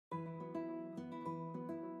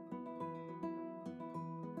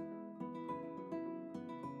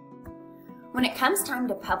When it comes time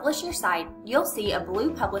to publish your site, you'll see a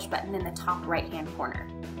blue Publish button in the top right-hand corner.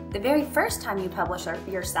 The very first time you publish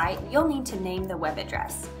your site, you'll need to name the web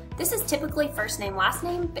address. This is typically first name, last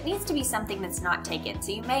name, but needs to be something that's not taken,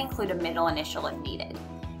 so you may include a middle initial if needed.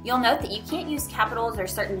 You'll note that you can't use capitals or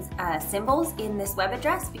certain symbols in this web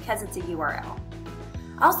address because it's a URL.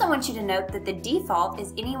 I also want you to note that the default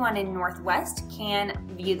is anyone in Northwest can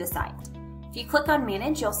view the site. If you click on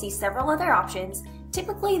Manage, you'll see several other options,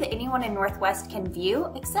 typically that anyone in Northwest can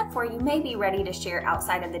view, except for you may be ready to share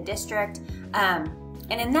outside of the district.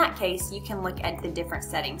 And in that case, you can look at the different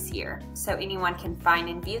settings here. So anyone can find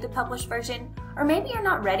and view the published version, or maybe you're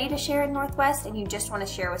not ready to share in Northwest and you just want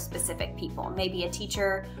to share with specific people, maybe a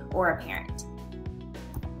teacher or a parent.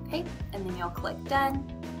 Okay, and then you'll click Done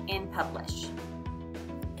and Publish.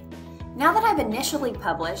 Now that I've initially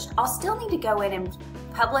published, I'll still need to go in and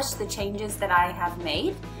publish the changes that I have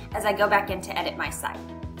made as I go back in to edit my site.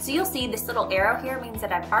 So you'll see this little arrow here means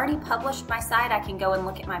that I've already published my site. I can go and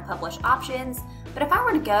look at my publish options. But if I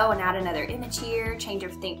were to go and add another image here, change a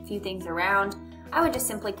few things around, I would just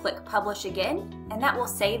simply click Publish again, and that will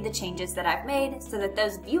save the changes that I've made so that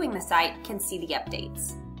those viewing the site can see the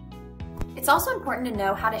updates. It's also important to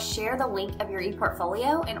know how to share the link of your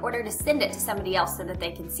ePortfolio in order to send it to somebody else so that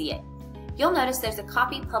they can see it. You'll notice there's a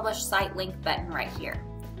Copy Publish Site Link button right here.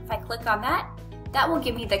 If I click on that, that will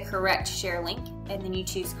give me the correct share link, and then you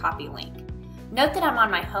choose Copy Link. Note that I'm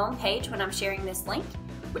on my home page when I'm sharing this link,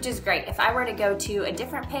 which is great. If I were to go to a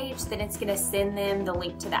different page, then it's going to send them the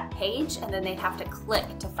link to that page, and then they'd have to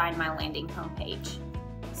click to find my landing home page.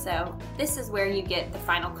 So this is where you get the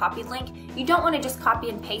final copied link. You don't want to just copy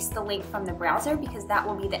and paste the link from the browser because that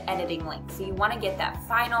will be the editing link. So you want to get that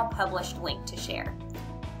final published link to share.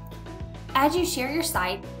 As you share your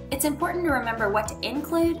site, it's important to remember what to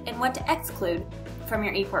include and what to exclude from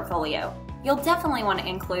your ePortfolio. You'll definitely want to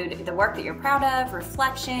include the work that you're proud of,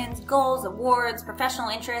 reflections, goals, awards, professional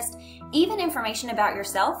interest, even information about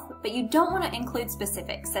yourself, but you don't want to include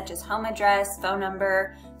specifics such as home address, phone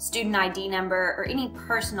number, student ID number, or any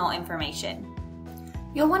personal information.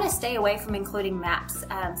 You'll want to stay away from including maps,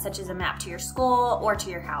 such as a map to your school or to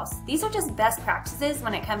your house. These are just best practices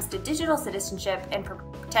when it comes to digital citizenship and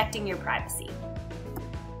protecting your privacy.